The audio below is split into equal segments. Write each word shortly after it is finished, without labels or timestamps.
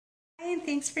And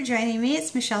thanks for joining me.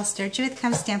 It's Michelle Sturgeon with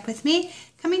Come Stamp With Me,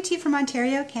 coming to you from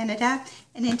Ontario, Canada.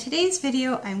 And in today's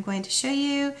video, I'm going to show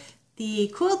you the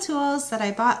cool tools that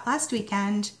I bought last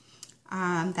weekend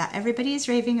that everybody is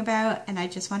raving about, and I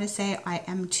just want to say I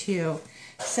am too.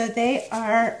 So they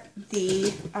are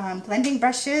the blending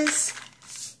brushes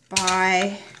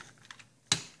by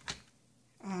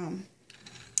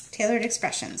Tailored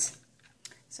Expressions.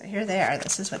 So here they are.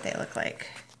 This is what they look like.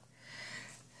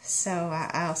 So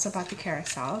I also bought the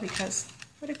carousel because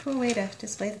what a cool way to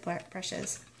display the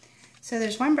brushes. So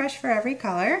there's one brush for every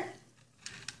color.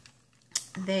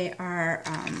 They are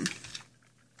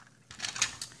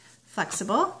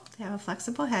flexible. They have a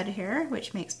flexible head here,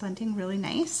 which makes blending really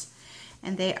nice.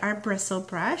 And they are bristle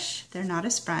brush. They're not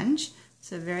a sponge.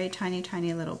 So very tiny,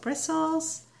 tiny little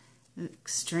bristles.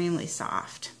 Extremely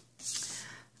soft.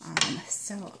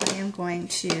 So I am going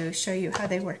to show you how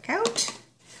they work out.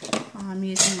 I'm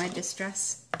using my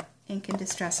Distress ink and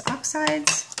Distress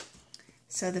oxides.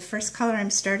 So the first color I'm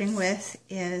starting with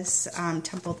is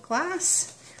Templed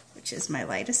Glass, which is my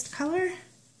lightest color.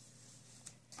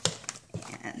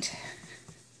 And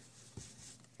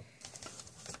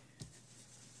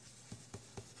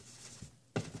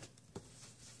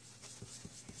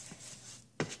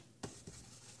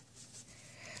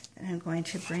then I'm going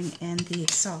to bring in the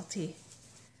Salty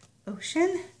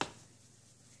Ocean.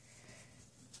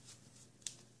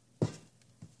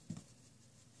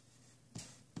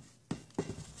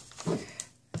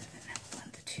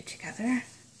 Together.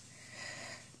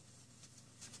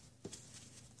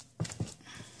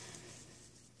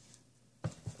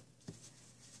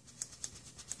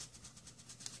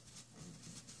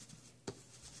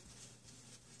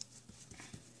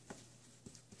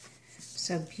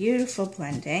 So beautiful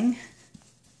blending.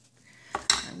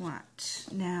 I want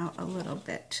now a little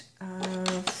bit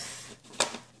of,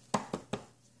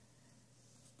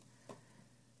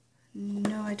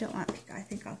 no, I don't want pink. I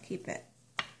think I'll keep it.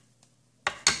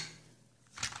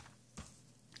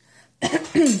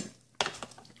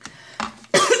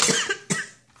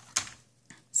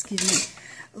 Excuse me,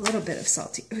 a little bit of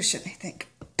Salty Ocean, I think.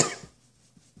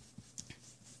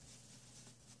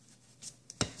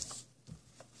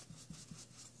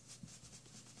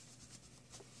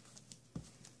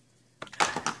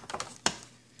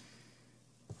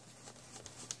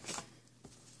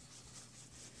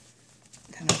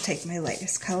 Then I'll take my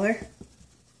lightest color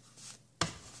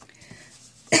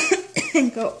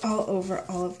and go all over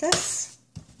all of this.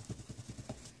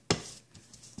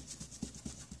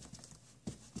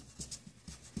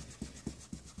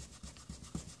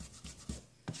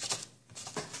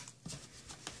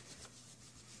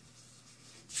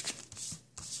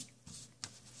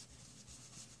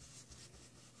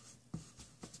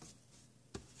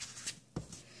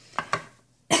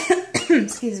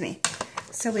 Excuse me.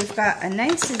 So we've got a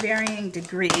nice varying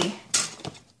degree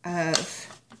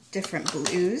of different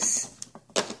blues.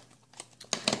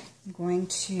 I'm going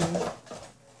to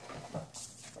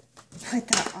put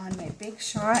that on my Big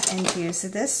Shot and use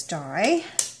this die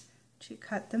to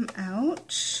cut them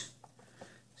out.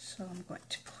 So I'm going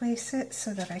to place it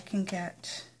so that I can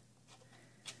get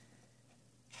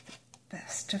the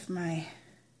best of my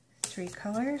three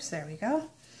colors. There we go.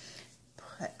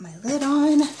 Put my lid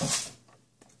on.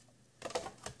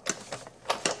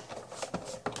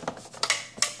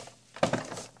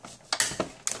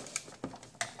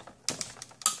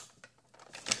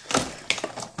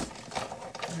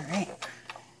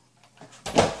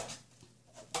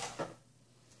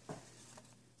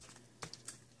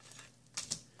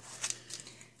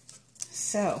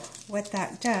 So what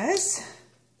that does,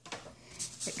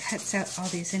 it cuts out all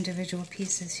these individual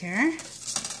pieces here.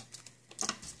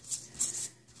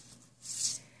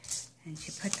 And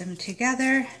you put them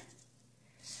together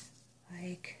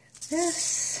like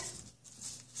this.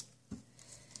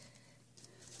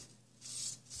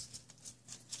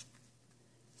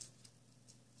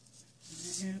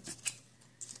 There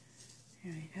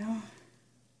we go.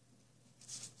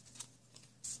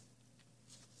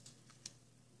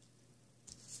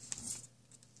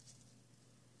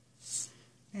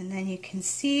 And then you can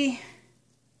see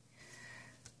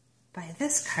by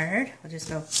this card, we'll just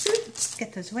go,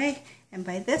 get those away, and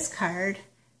by this card,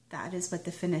 that is what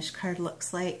the finished card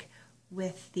looks like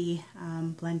with the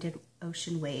blended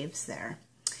ocean waves there.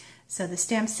 So the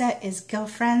stamp set is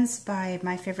Girlfriends by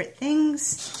My Favorite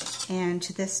Things, and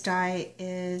this die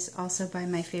is also by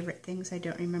My Favorite Things. I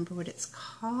don't remember what it's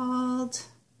called.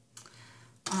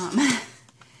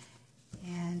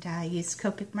 And I used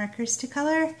Copic markers to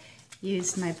color.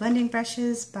 Used my blending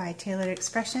brushes by Tailored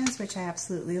Expressions, which I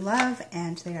absolutely love,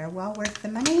 and they are well worth the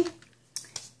money,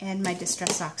 and my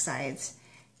Distress Oxides.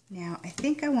 Now I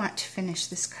think I want to finish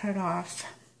this card off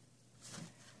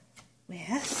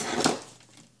with,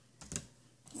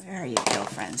 where are you,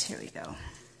 girlfriends? Here we go.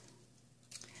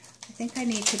 I think I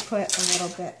need to put a little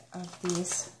bit of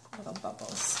these little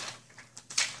bubbles.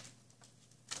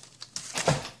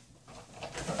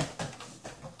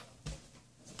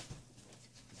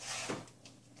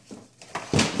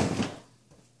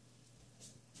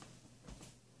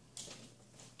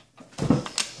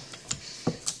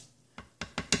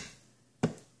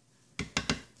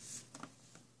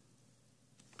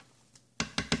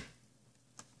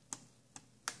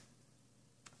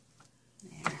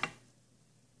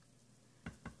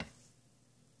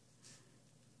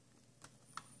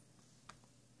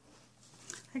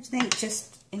 I think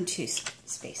just in 2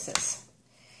 spaces.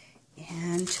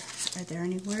 And are there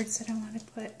any words that I want to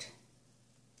put?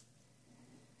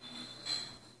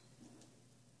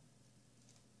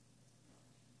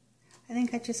 I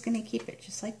think I'm just going to keep it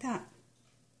just like that.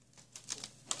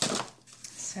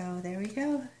 So there we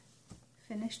go.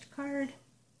 Finished card.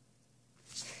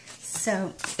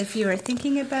 So if you were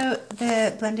thinking about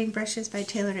the blending brushes by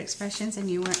Tailored Expressions and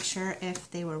you weren't sure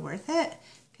if they were worth it,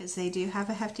 because they do have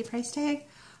a hefty price tag,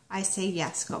 I say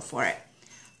yes, go for it.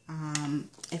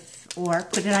 Or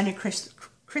put it on your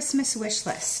Christmas wish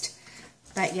list.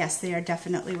 But yes, they are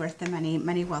definitely worth the money.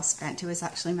 Money well spent. It was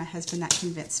actually my husband that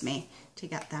convinced me to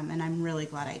get them, and I'm really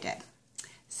glad I did.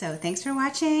 So thanks for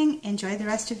watching. Enjoy the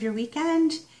rest of your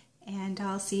weekend, and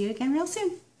I'll see you again real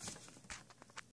soon.